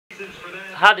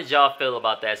How did y'all feel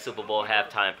about that Super Bowl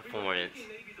halftime performance?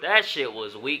 That shit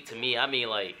was weak to me. I mean,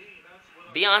 like,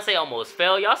 Beyonce almost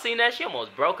fell. Y'all seen that? She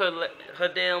almost broke her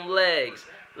damn legs.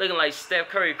 Looking like Steph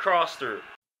Curry crossed her.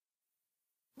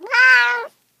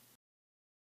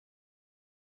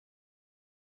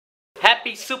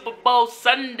 Happy Super Bowl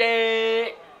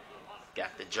Sunday.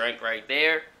 Got the drink right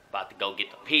there. About to go get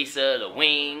the pizza, the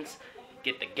wings.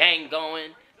 Get the gang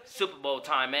going. Super Bowl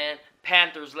time, man.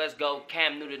 Panthers, let's go.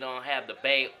 Cam Newton don't have the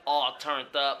bay all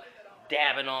turned up.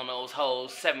 Dabbing on those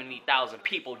hoes. 70,000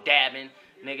 people dabbing.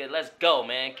 Nigga, let's go,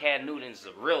 man. Cam Newton's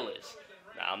the realest.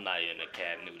 Nah, I'm not even a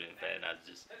Cam Newton fan.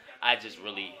 I just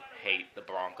really hate the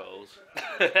Broncos.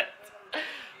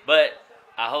 But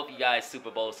I hope you guys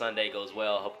Super Bowl Sunday goes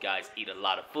well. Hope you guys eat a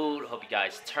lot of food. Hope you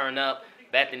guys turn up.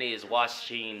 Bethany is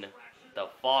watching the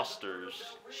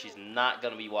Fosters. She's not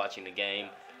going to be watching the game.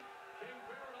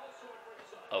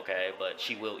 Okay, but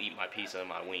she will eat my pizza and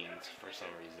my wings for some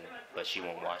reason. But she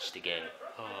won't watch the game.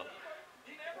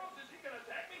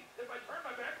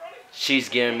 She's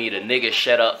giving me the nigga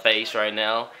shut up face right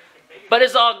now. But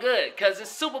it's all good, because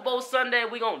it's Super Bowl Sunday.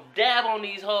 We gonna dab on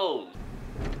these hoes.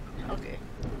 Okay.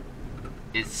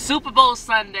 It's Super Bowl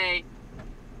Sunday,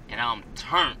 and I'm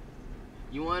turned.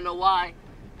 You wanna know why?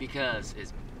 Because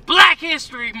it's Black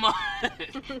History Month.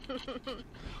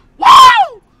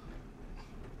 Woo!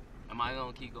 Am I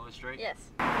gonna keep going straight? Yes.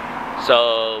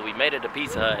 So we made it to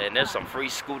Pizza Hut, and there's some free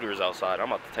scooters outside. I'm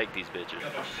about to take these bitches.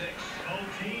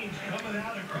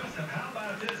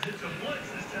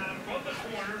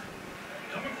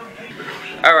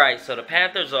 All right, so the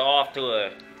Panthers are off to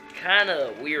a kind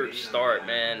of weird start,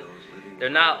 man. They're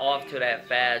not off to that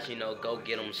fast, you know, go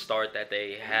get them start that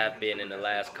they have been in the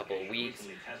last couple of weeks.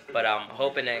 But I'm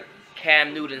hoping that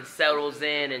Cam Newton settles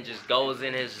in and just goes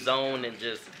in his zone and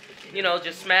just, you know,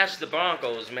 just smash the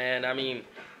Broncos, man. I mean,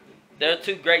 they're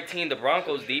two great teams. The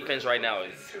Broncos defense right now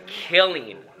is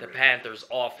killing the Panthers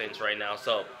offense right now.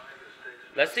 So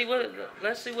let's see what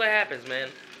happens, man.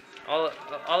 All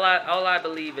I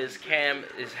believe is Cam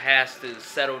has to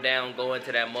settle down, go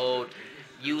into that mode,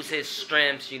 use his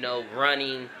strengths, you know,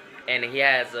 running, and he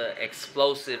has an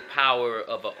explosive power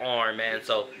of an arm, man.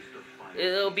 So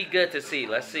it'll be good to see.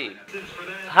 Let's see.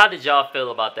 How did y'all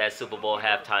feel about that Super Bowl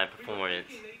halftime performance?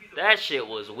 That shit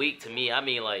was weak to me. I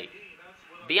mean, like,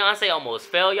 Beyonce almost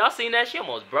fell. Y'all seen that? She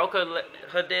almost broke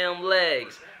her damn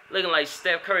legs. Looking like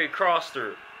Steph Curry crossed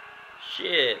her.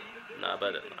 Shit. Nah,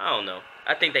 but I don't know.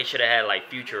 I think they should have had, like,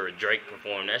 Future or Drake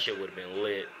perform. That shit would have been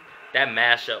lit. That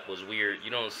mashup was weird.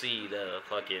 You don't see the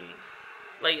fucking...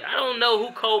 Like, I don't know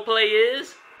who Coldplay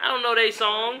is. I don't know they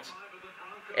songs.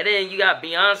 And then you got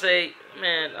Beyonce.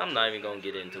 Man, I'm not even going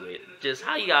to get into it. Just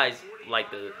how you guys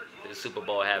like the Super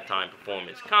Bowl halftime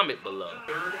performance? Comment below.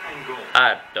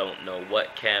 I don't know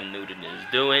what Cam Newton is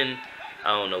doing. I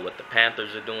don't know what the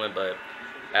Panthers are doing. But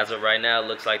as of right now, it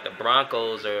looks like the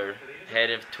Broncos are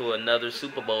heading to another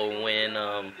Super Bowl win.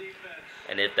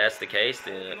 And if that's the case,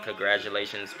 then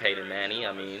congratulations, Peyton Manning.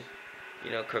 I mean,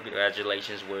 you know,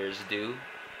 congratulations where it's due.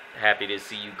 Happy to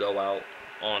see you go out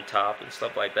on top and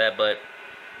stuff like that. But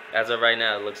as of right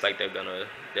now, it looks like they're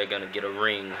gonna get a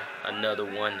ring, another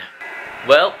one.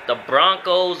 Well, the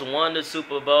Broncos won the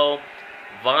Super Bowl.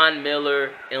 Von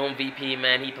Miller, MVP,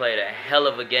 man, he played a hell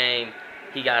of a game.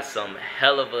 He got some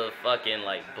hell of a fucking,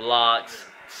 like, blocks,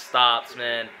 stops,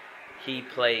 man. He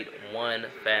played one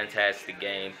fantastic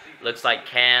game. Looks like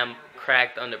Cam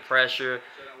cracked under pressure.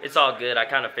 It's all good. I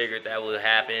kind of figured that would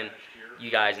happen.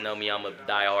 You guys know me. I'm a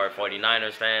diehard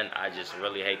 49ers fan. I just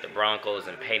really hate the Broncos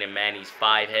and Peyton Manning's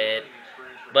 5-head.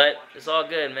 But it's all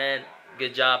good, man.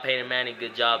 Good job, Peyton Manning.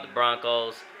 Good job, the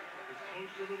Broncos.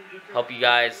 Hope you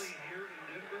guys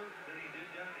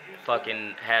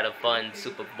fucking had a fun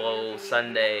Super Bowl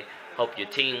Sunday. Hope your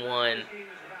team won.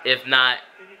 If not,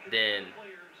 then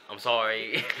I'm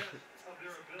sorry.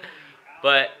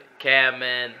 But Cam,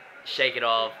 man, shake it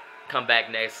off. Come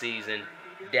back next season.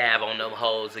 Dab on them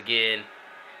hoes again.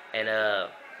 And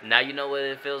now you know what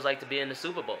it feels like to be in the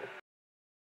Super Bowl.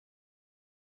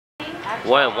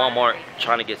 We're in Walmart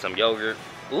trying to get some yogurt.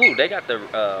 Ooh, they got the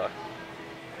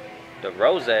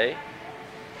Rosé.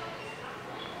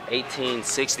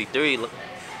 1863.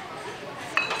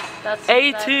 That's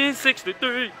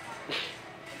 1863.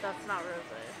 That's not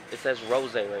rosé. It says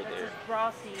Rosé right there. It's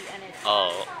Rossi and it's...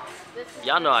 Oh.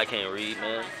 Y'all know I can't read,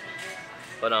 man.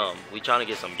 But we trying to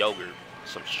get some yogurt.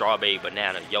 Some strawberry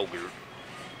banana yogurt.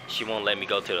 She won't let me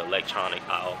go to the electronic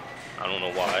aisle. I don't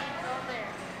know why.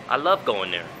 I love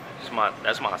going there.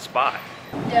 That's my spot.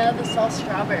 Yeah, the soft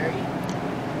strawberry.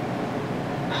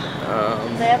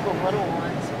 They have the little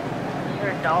ones.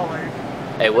 They're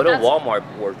 $1. Hey, what are Walmart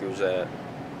workers at?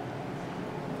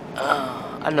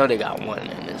 I know they got one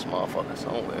in this motherfucker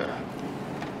somewhere.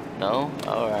 No?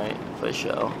 Alright, for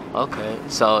sure. Okay,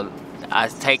 so I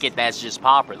take it that's just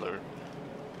popular.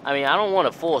 I mean, I don't want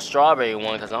a full strawberry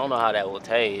one because I don't know how that will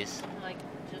taste. Like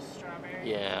just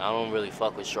strawberry. Yeah, I don't really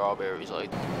fuck with strawberries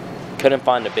like that. Couldn't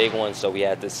find the big one, so we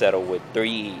had to settle with 3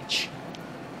 each.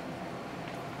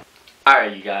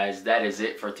 Alright, you guys, that is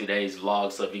it for today's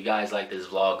vlog. So if you guys like this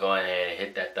vlog, go ahead and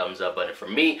hit that thumbs up button for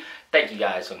me. Thank you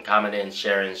guys for commenting,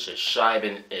 sharing,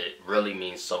 subscribing. It really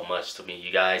means so much to me,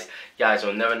 you guys. You guys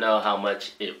will never know how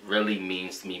much it really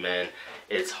means to me, man.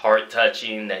 It's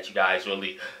heart-touching that you guys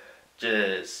really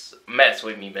just mess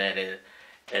with me, man.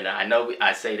 And I know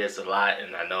I say this a lot,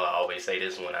 and I know I always say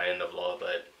this when I end the vlog,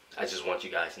 but I just want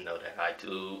you guys to know that I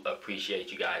do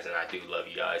appreciate you guys, and I do love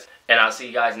you guys. And I'll see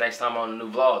you guys next time on a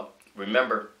new vlog.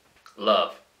 Remember,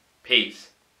 love, peace,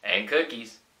 and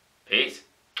cookies. Peace.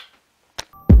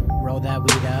 Roll that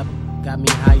weed up, got me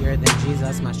higher than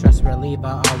Jesus. My stress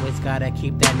reliever, always gotta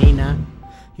keep that Nina.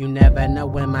 You never know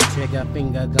when my trigger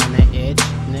finger gonna itch.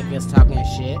 Niggas talking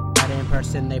shit, but in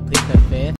person they plead the fifth.